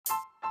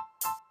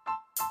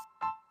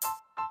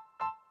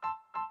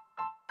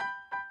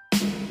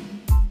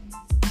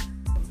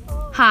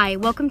Hi,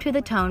 welcome to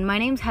The Tone. My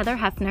name's Heather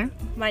Hefner.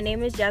 My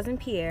name is Jasmine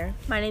Pierre.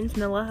 My name's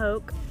Mila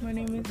Hoke. My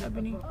name is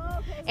Ebony.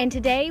 And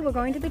today we're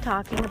going to be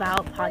talking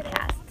about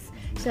podcasts.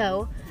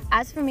 So,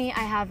 as for me, I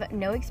have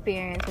no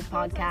experience with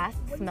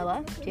podcasts.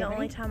 Mila, do you The have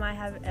only any? time I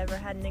have ever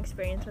had an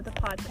experience with a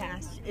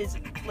podcast is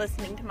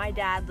listening to my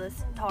dad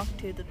talk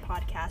to the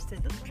podcast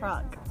in the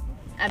truck.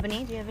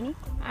 Ebony, do you have any?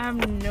 I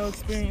have no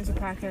experience with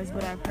podcasts,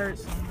 but I've heard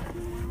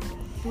some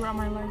throughout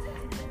my life.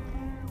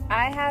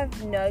 I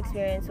have no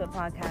experience with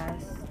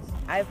podcasts.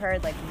 I've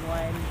heard like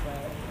one,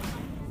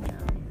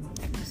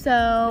 but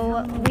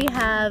So, we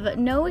have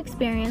no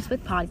experience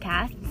with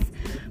podcasts,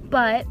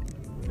 but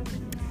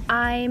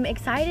I'm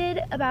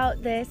excited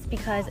about this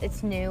because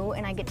it's new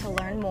and I get to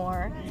learn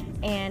more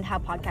and how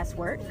podcasts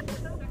work.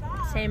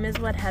 Same as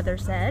what Heather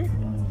said.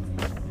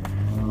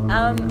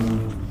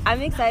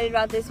 I'm excited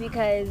about this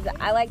because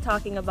I like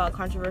talking about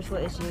controversial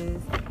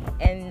issues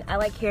and I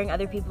like hearing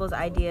other people's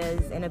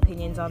ideas and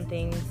opinions on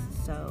things.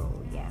 So,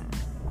 yeah.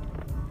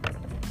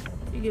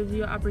 It gives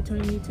you an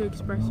opportunity to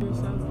express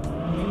yourself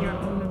in your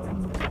own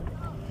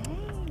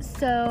opinion.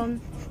 So,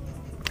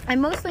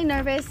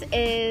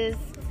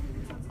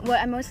 what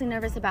I'm mostly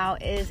nervous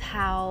about is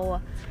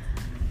how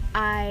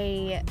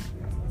I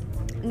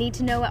need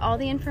to know all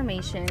the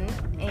information,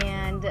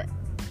 and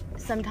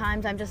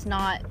sometimes I'm just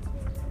not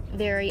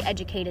very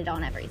educated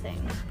on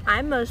everything.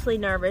 I'm mostly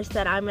nervous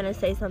that I'm going to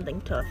say something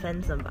to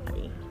offend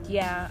somebody.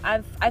 Yeah,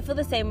 I feel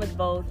the same with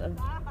both of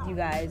you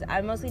guys.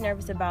 I'm mostly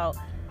nervous about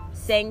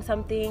saying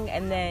something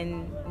and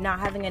then not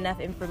having enough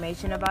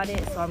information about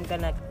it, so I'm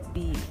gonna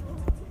be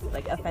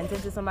like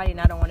offensive to somebody, and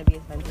I don't want to be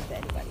offensive to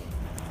anybody.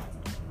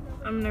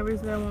 I'm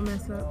nervous that I won't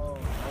mess up.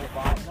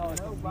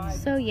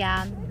 So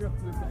yeah.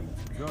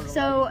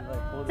 So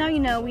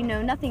now we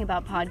know nothing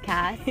about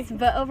podcasts,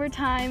 but over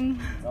time,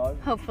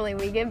 hopefully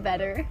we get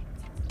better.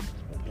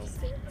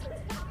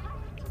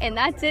 And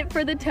that's it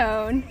for The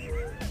Tone.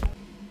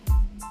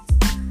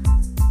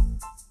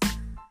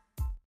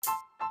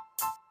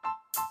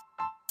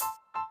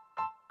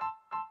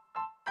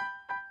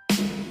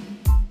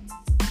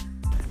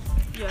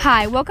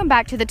 Hi, welcome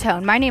back to The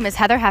Tone. My name is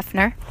Heather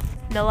Hefner.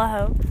 Mila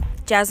Hoke.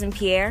 Jasmine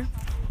Pierre.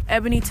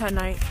 Ebony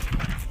tonight.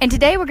 And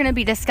today we're going to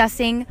be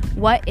discussing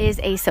what is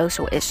a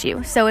social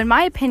issue. So in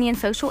my opinion,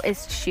 social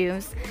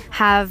issues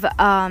has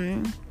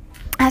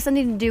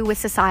something to do with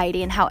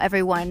society and how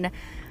everyone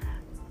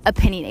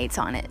opinionates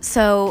on it.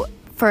 So,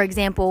 for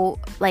example,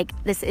 like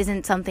this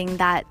isn't something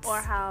that's... Or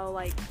how,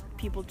 like,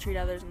 people treat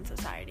others in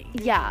society.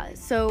 Yeah,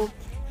 so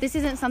this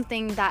isn't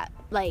something that,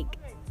 like,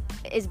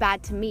 is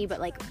bad to me, but,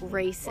 like,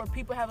 race... Or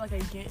people have, like,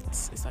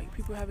 against. It's like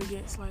people have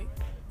against, like,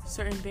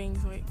 certain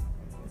things, like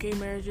gay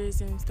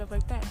marriages and stuff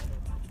like that.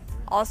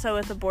 Also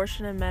with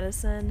abortion and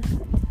medicine.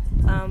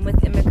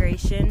 With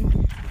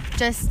immigration.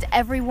 Just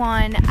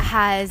everyone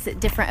has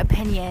different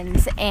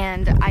opinions,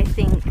 and I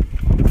think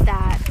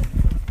that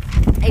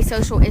a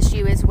social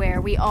issue is where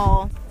we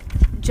all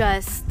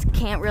just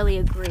can't really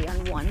agree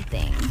on one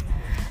thing.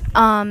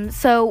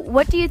 So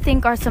what do you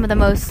think are some of the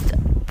most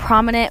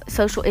prominent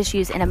social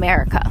issues in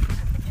America?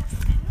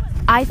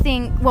 I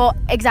think, well,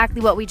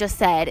 exactly what we just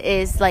said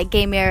is like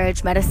gay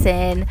marriage,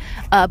 medicine,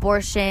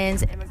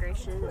 abortions,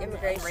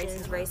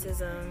 Immigration,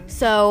 racism.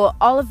 so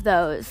all of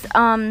those.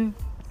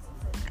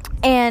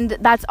 And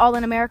that's all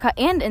in America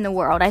and in the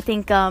world. I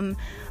think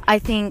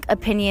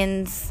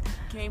opinions...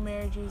 Gay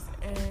marriages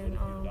and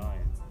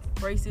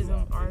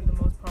racism are the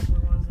most popular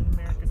ones in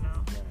America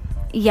now.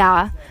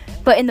 Yeah,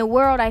 but in the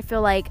world, I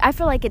feel like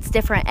it's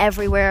different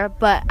everywhere.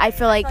 But I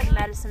feel like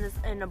medicine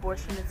and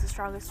abortion is the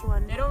strongest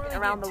one They don't really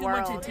around get the too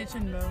world. much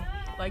attention though.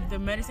 Like the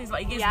medicines,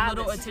 like it gets Yeah,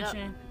 little but still.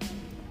 attention.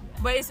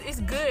 But it's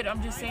good.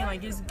 I'm just saying,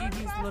 like it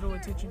gets little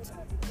attention.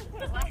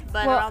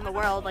 But Well- around the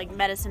world, like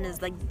medicine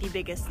is like the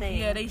biggest thing.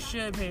 Yeah, they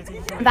should pay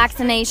attention.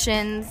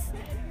 vaccinations.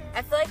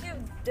 I feel like it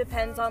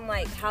depends on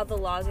like how the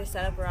laws are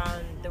set up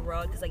around the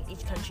world, because like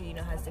each country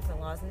has different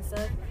laws and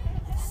stuff.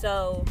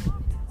 So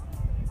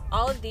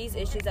all of these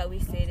issues that we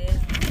stated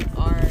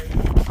are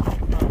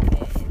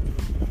prominent.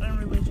 And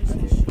religious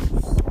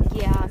issues.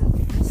 Yeah.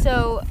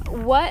 So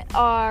what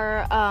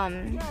are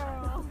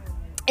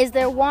is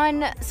there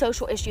one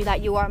social issue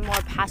that you are more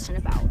passionate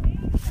about?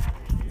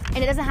 And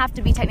it doesn't have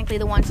to be technically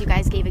the ones you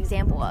guys gave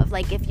example of.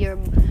 Like if you're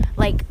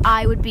like,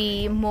 I would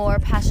be more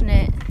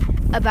passionate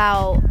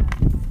about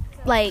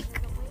like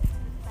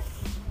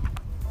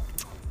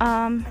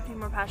I'd be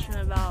more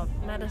passionate about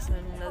medicine.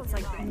 That's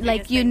like the like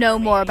biggest you thing know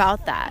for more me.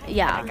 about that.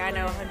 Yeah. Like I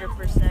know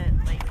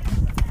 100%. Like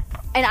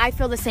And I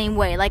feel the same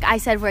way. Like I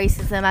said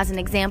racism as an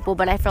example,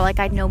 but I feel like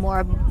I'd know more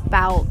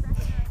about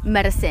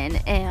medicine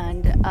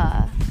and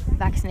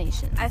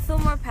vaccination. I feel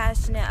more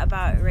passionate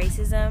about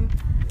racism,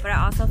 but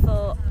I also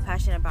feel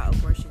passionate about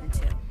abortion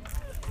too.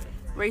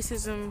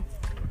 Racism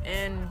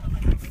and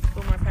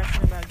feel more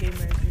passionate about gay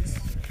marriages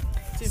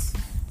too.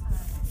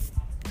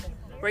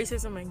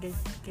 Racism and gay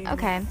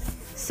Okay. marriages.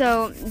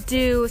 So,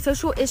 do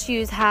social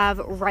issues have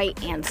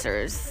right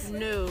answers?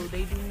 No,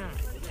 they do not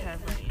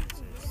have right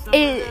answers. Some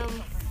It- of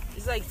them,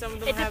 it's like some of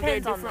them It have their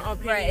depends on different them.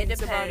 opinions Right,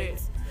 it about it.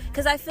 depends.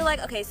 Because I feel like,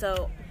 okay,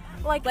 so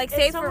like it's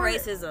say for somewhere-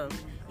 racism,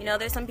 you know,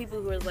 there's some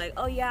people who are like,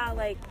 oh yeah,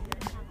 like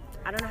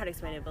I don't know how to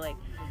explain it, but like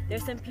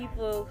there's some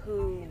people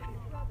who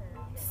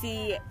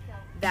see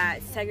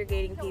that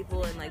segregating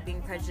people and like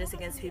being prejudiced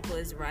against people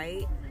is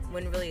right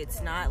when really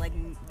it's not. Like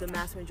the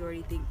mass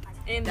majority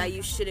think that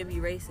you shouldn't be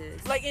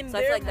racist. Like in so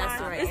I their feel like mind,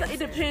 that's the right it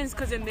answer. depends,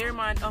 because in their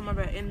mind,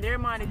 in their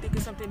mind they think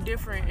it's something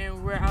different,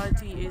 and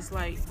reality is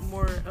like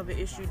more of an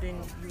issue than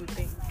you would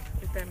think,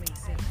 if that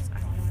makes sense. I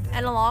don't know.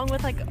 And along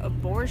with like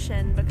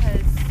abortion,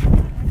 because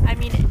I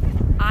mean,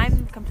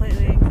 I'm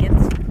completely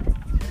against.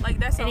 Like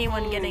that's anyone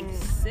a whole getting-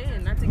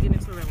 sin, not to get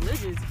into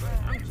religious, but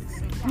I'm just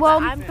saying. Well,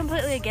 I'm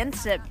completely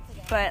against it.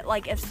 But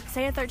like, if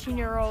say a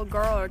 13-year-old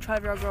girl or a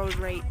 12-year-old girl was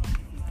raped,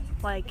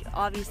 like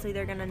obviously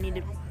they're gonna need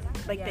to,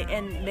 like,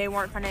 they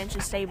weren't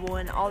financially stable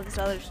and all this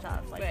other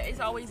stuff. Like, But it's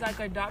always like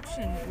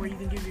adoption where you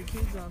can give your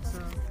kids off.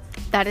 So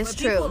that is but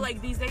true. people,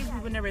 like these days,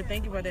 people never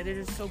think about that. They're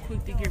just so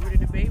quick to get rid of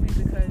the baby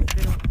because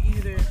they don't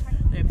either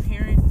their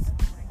parents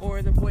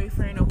or the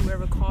boyfriend or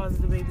whoever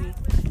caused the baby.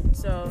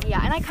 So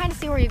Yeah, and I kind of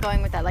see where you're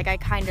going with that. Like, I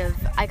kind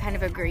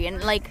of agree.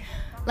 And like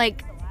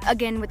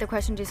again, with the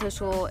question, do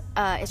social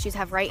issues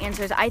have right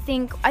answers? I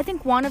think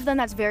one of them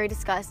that's very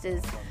discussed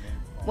is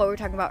what we were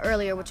talking about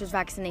earlier, which is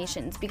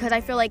vaccinations. Because I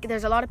feel like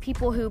there's a lot of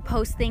people who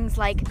post things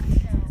like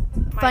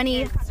my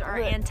funny kids are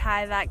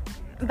anti-vaccines.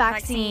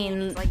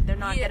 vaccine, Like, they're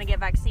not Yeah. gonna get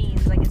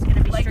vaccines. Like, it's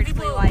gonna be Like, strictly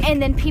people- like.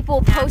 and then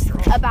people post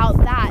about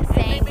that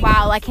saying,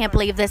 "Wow, I can't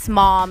believe this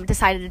mom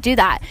decided to do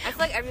that." I feel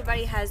like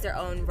everybody has their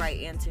own right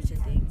answer to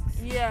things.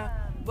 yeah,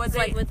 but It's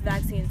like with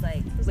vaccines,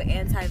 like with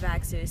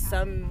anti-vaxxers,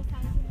 some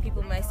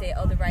people might say,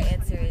 oh, the right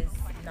answer is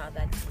not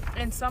vaccine.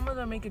 and some of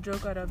them make a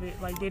joke out of it.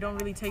 Like they don't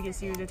really take it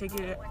serious. They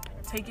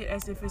take it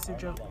as if it's a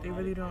joke. They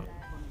really don't.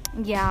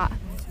 Yeah.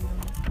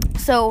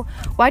 So,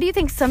 why do you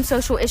think some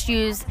social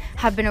issues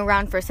have been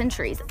around for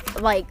centuries?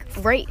 Like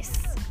race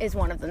is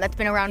one of them. That's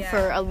been around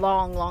for a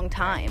long, long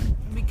time.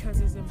 Because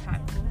it's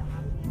impactful.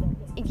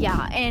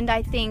 Yeah, and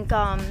I think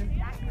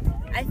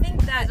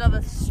That of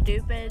a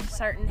stupid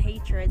certain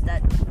hatred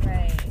that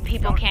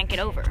people can't get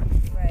over.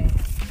 Right.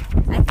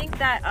 I think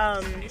that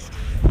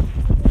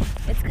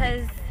it's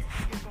because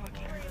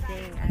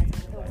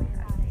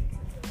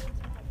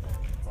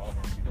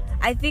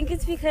I think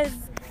it's because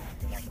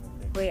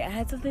wait, I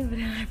had something but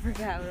I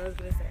forgot what I was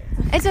gonna say.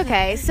 It's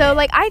okay. So,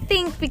 like, I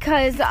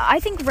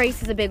think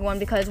race is a big one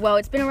because, well,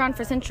 it's been around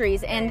for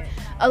centuries, and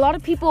a lot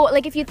of people,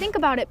 like, if you think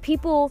about it,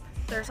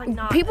 there's like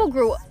not people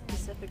grew.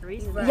 specific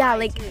reason.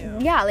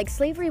 Like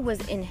slavery was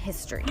in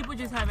history. People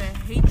just have a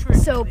hatred.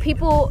 So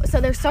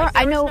there's so Like,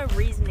 I there know. was no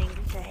reasoning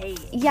to hate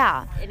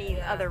Yeah.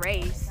 any other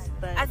race,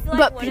 but I feel like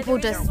But one people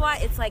of the reasons just- why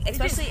it's like, It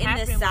just especially in the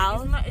happened,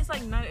 South. Like, it's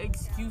like not an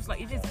excuse.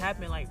 Like it just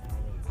happened. Like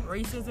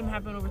racism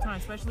happened over time,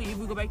 especially if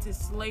we go back to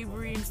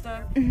slavery and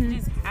stuff. It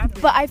just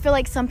happened. But I feel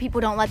like some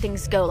people don't let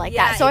things go like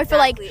Yeah, that. So exactly. I feel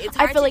like it's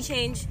hard to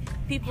change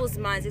people's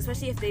minds,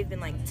 especially if they've been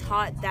like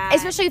taught that.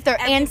 especially if their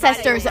everybody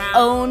ancestors around-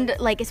 owned,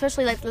 like,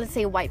 especially like, let's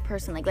say a white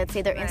person, like, let's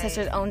say their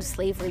ancestors owned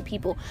slavery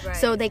people,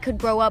 so Right. they could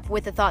grow up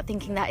with the thought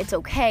thinking that it's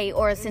okay,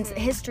 or since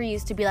history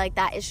used to be like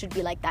that, it should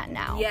be like that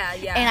now. Yeah,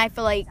 yeah. And I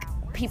feel like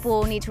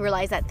people need to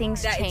realize that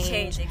things that it change.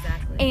 changed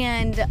exactly.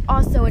 And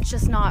also, it's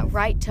just not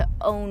right to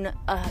own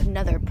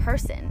another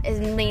person. I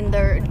mean,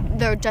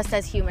 they're just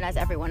as human as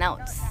everyone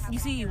else. you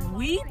see,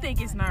 we think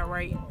it's not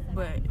right,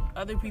 but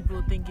other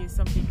people think it's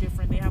something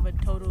different. They have a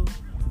total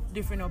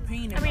different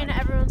opinion. I mean, about it.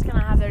 everyone's gonna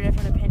have their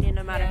different opinion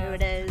no matter who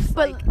it is.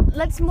 But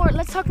let's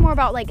talk more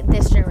about like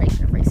this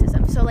generation of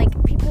racism. So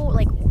like people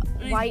like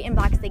white and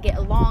blacks, they get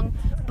along,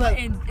 but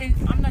and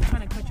I'm not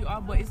trying to cut you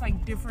off, but it's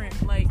like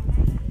different, like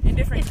in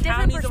different It's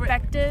different counties,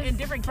 perspective in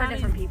different for counties,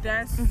 different people.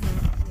 That's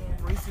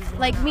racism.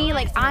 like me,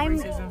 like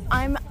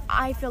Racism.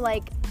 I feel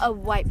like a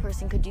white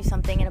person could do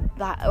something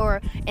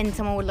and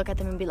someone would look at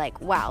them and be like,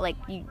 wow, like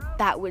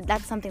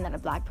that's something that a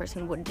black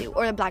person would do,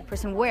 or a black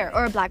person wear,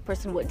 or a black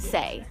person would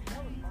say.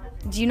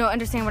 Do you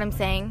understand what I'm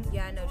saying?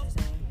 Yeah, I know what you're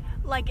saying.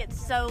 like,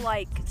 it's so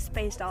like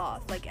spaced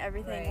off. Like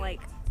everything, Right.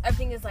 like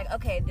Everything is like,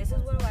 okay, this is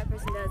what a white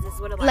person does. This is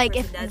what a black Like,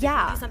 person if- does.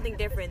 yeah. If you do something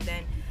different,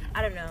 then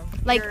I don't know.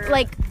 Like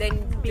Then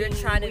you're being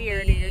trying to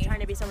weird, be or you're trying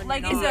to be someone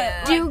like you're is not.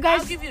 that? Do you like, guys-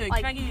 I'll give you,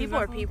 like can I give you people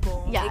an are example?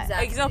 people. Yeah.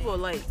 Exactly. Example,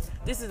 like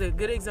this is a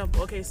good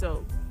example. Okay,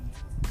 so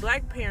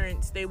black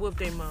parents, they whoop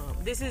their mom.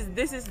 This is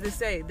to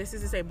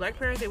say black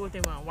parents, they whoop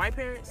their mom. White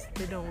parents,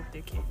 they don't whoop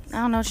their kids. I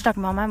don't know what you're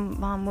talking about. My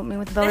mom whooped me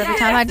with a belt every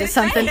time I did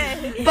something.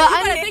 But But you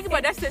I gotta think about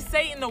it, that's to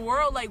say in the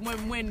world, like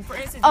when for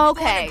instance, you go in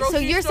the okay, so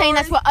grocery you're saying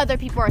that's stores- what other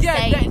people are Yeah,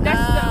 saying.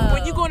 that's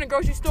when you go in the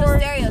grocery store,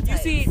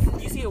 stereotypes.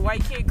 you see a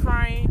white kid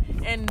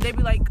crying, and they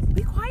be like,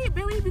 "Be quiet,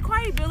 Billy. Be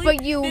quiet, Billy." But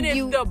then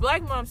if the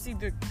black mom see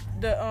the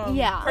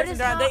Yeah. But person it's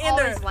down, not they end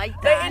always up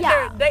like they that. end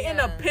Yeah. they end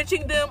up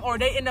pitching them, or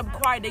they end up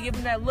quiet. They give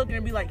them that look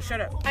and be like,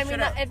 "Shut up." I mean, shut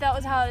up. if that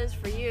was how it is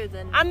for you,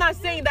 then I'm not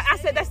saying that. I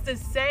said that's to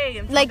say.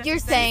 I'm Like that's you're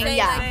to saying, Saying,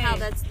 yeah. like, how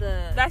that's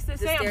the say. I'm just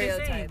saying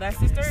stereotype. that's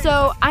the stereotype.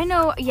 So I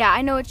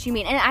know what you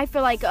mean, and I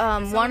feel like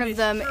one of of it's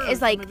them true, is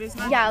some like of it's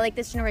not. like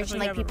this generation,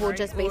 That's why like you have a people right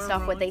just or based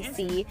off what they wrong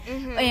see,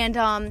 Mm-hmm. and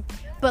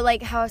But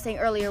like how I was saying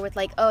earlier with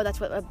like, oh, that's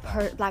what a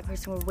black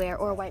person would wear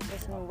or a white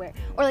person would wear.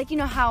 Or like, you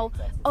know how,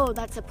 oh,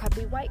 that's a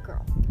preppy white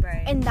girl.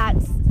 Right. And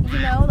that's, you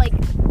know, like,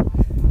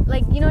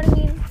 you know what I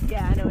mean?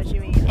 Yeah, I know what you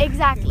mean.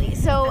 Exactly.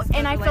 So, That's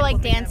and I the feel like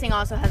label thing dancing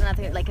also has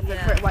nothing, like if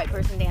a white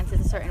person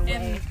dances a certain way.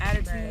 And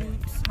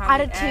attitudes. How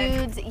they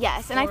Attitudes, act,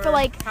 yes. And I or feel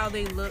like, how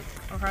they look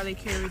or how they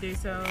carry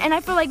themselves. and I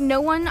feel like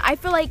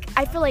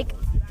I feel like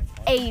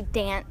a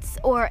dance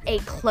or a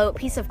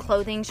piece of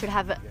clothing should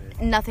have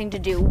nothing to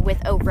do with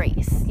a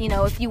race. You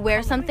know, if you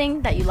wear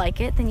something that you like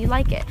it, then you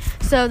like it.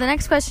 So the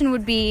next question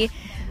would be,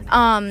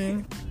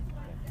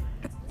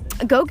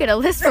 go get a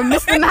list from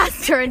Mr.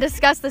 Master and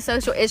discuss the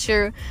social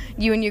issue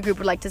you and your group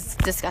would like to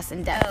discuss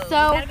in depth. So,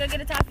 gotta go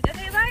get a topic.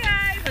 Okay, bye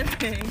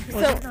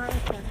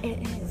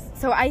guys.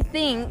 So I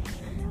think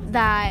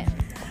that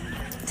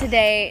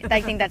today, I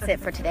think that's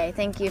it for today.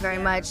 Thank you very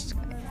much.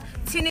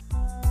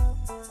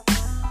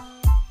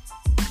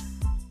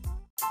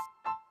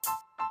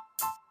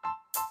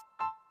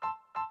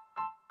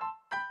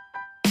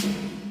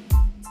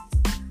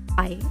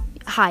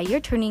 Hi, you're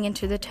tuning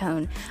into The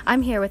Tone.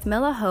 I'm here with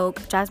Mila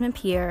Hoke, Jasmine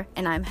Pierre,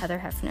 and I'm Heather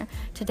Hefner.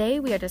 Today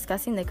we are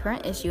discussing the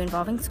current issue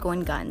involving school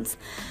and guns.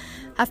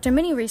 After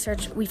many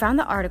research, we found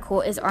the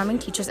article, Is Arming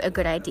Teachers a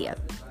Good Idea?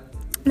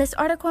 This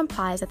article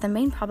implies that the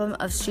main problem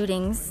of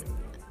shootings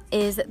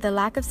is the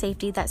lack of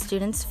safety that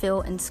students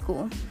feel in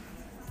school.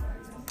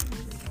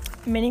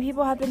 Many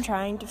people have been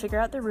trying to figure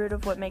out the root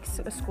of what makes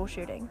a school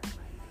shooting.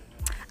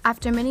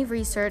 After many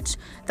research,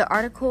 the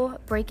article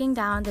breaking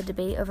down the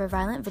debate over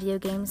violent video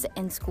games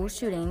and school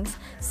shootings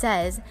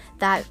says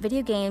that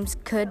video games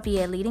could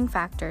be a leading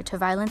factor to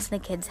violence in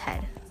the kid's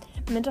head.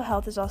 Mental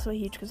health is also a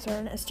huge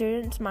concern. A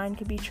student's mind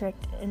could be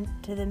tricked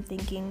into them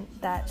thinking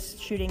that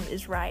shooting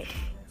is right.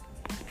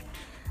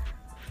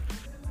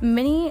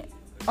 Many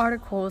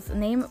articles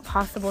name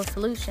possible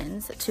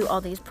solutions to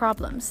all these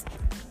problems,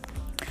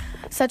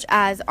 such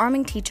as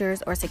arming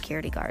teachers or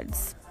security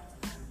guards.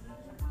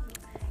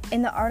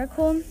 In the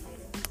article,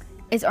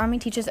 Is Arming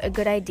Teachers a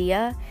Good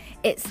Idea?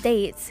 It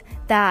states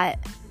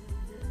that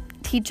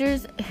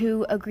teachers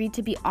who agree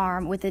to be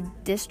armed with a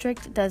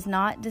district does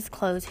not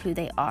disclose who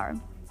they are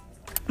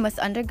must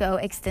undergo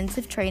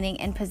extensive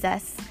training and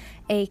possess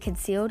a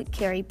concealed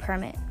carry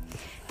permit.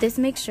 This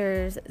makes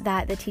sure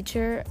that the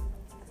teacher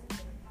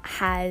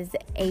has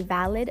a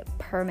valid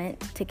permit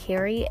to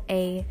carry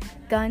a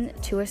gun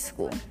to a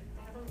school.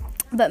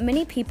 But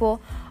many people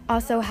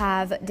also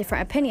have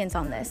different opinions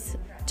on this.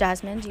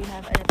 Jasmine, do you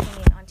have an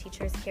opinion on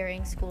teachers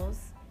carrying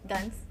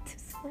guns to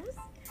schools?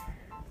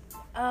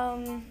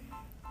 I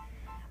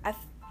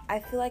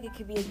feel like it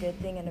could be a good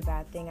thing and a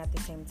bad thing at the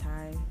same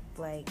time.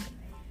 Like,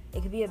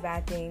 it could be a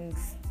bad thing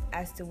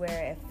as to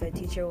where if a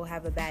teacher will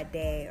have a bad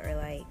day, or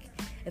like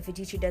if a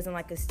teacher doesn't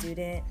like a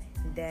student,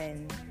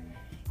 then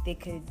they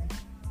could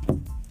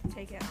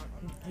Take it out.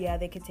 Yeah,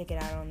 they could take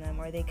it out on them,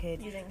 or they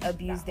could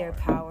abuse their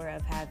power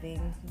of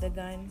having the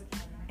gun,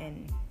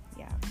 and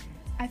yeah.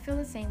 I feel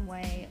the same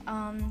way.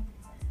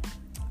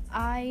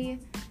 I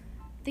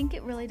think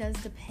it really does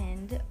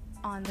depend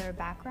on their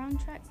background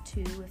check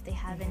too, if they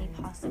have any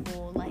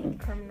possible like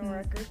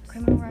Criminal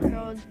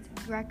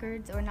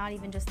records, or not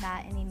even just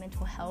that, any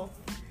mental health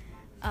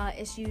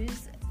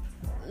issues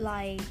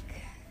like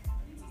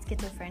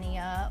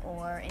schizophrenia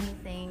or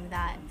anything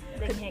that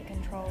they can't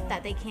control.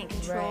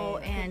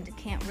 Right. And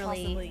can't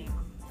really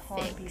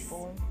harm fix.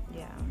 people.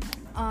 Yeah.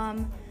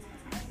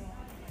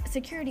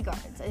 Security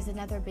guards is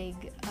another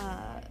big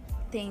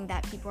thing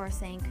that people are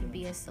saying could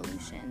be a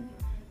solution,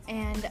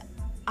 and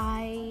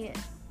I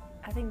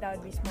think that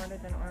would be smarter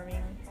than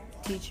arming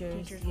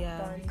Teachers yeah.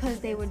 Guns.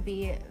 because they'd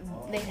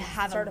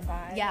have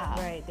certified. Yeah,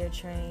 Right, they're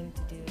trained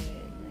to do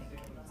it.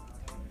 Like,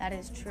 that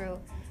is true,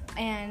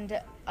 and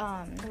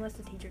Unless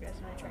the teacher goes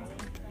into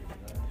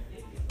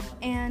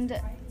training.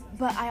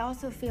 But I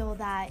also feel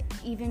that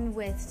even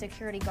with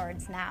security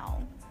guards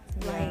now,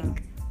 Yeah.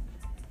 like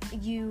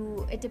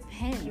it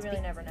depends. You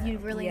really never know. You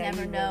really Yeah,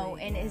 never you know,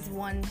 really- and is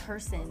one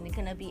person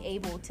gonna be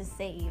able to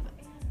save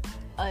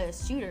a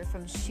shooter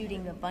from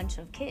shooting a bunch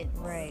of kids?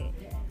 right.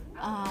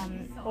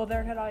 Well,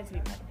 there could always be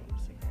multiple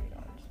security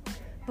guards.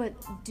 But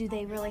do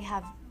they really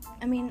have?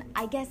 I mean,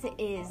 I guess it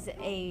is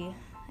a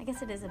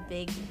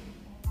big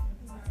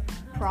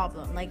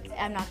problem. Like,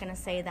 I'm not gonna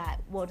say that.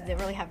 Well, do they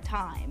really have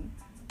time?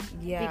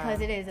 Yeah. Because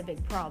it is a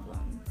big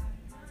problem.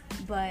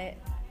 But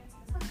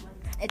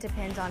it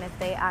depends on if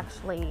they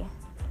actually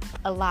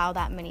allow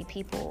that many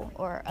people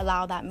or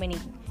allow that many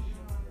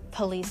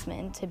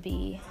policemen to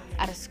be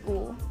at a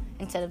school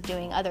instead of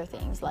doing other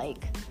things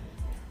like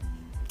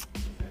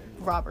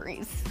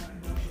robberies.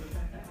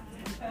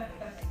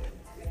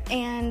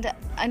 And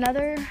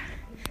another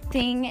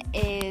thing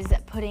is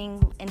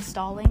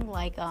installing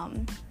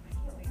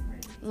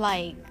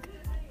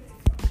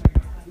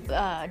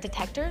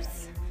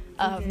detectors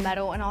of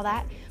metal and all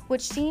that,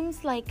 which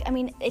seems like, I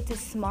mean, it's a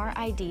smart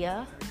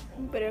idea.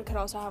 But it could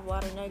also have a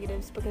lot of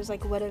negatives, because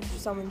like, what if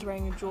someone's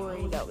wearing a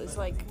jewelry that was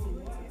like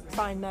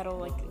fine metal,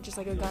 like just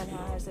like a gun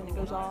has, and it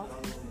goes off?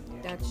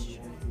 That's true.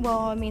 Well,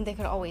 I mean, they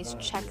could always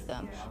check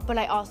them, but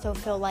I also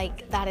feel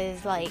like that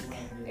is like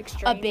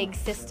a big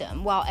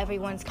system. While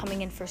everyone's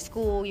coming in for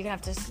school, you're gonna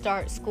have to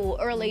start school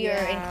earlier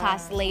and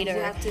class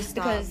later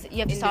because you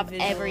have to stop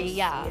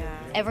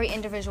every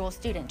individual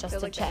student just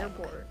to check.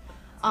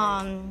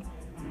 And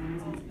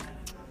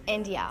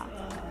yeah,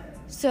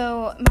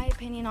 so my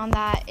opinion on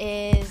that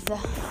is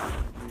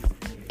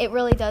it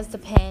really does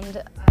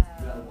depend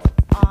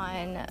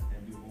on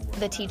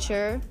the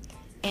teacher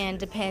and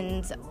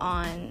depends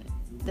on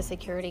the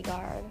security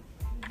guard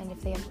and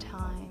if they have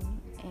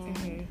time.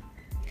 And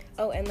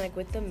Oh, and like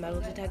with the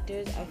metal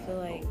detectors, I feel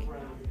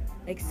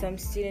like some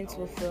students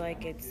will feel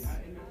like it's,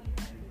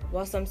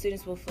 while some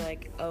students will feel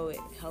like, oh, it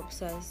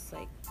helps us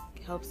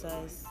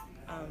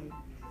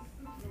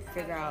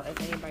figure out if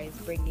anybody's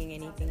bringing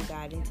anything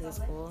bad into the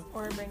school.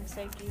 Or bring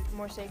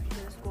more safety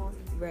to the school.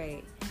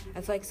 Right.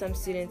 I feel like some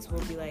students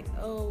will be like,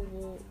 oh,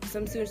 well,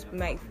 some students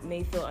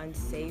may feel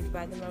unsafe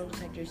by the metal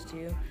detectors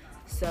too.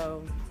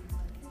 So,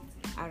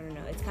 I don't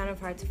know. It's kind of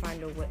hard to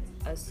find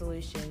a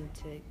solution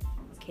to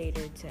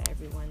cater to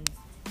everyone's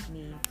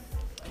needs.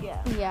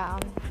 Yeah.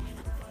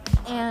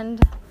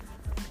 And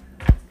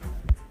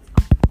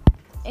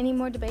any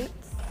more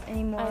debates?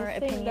 Any more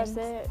opinions? I think that's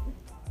it.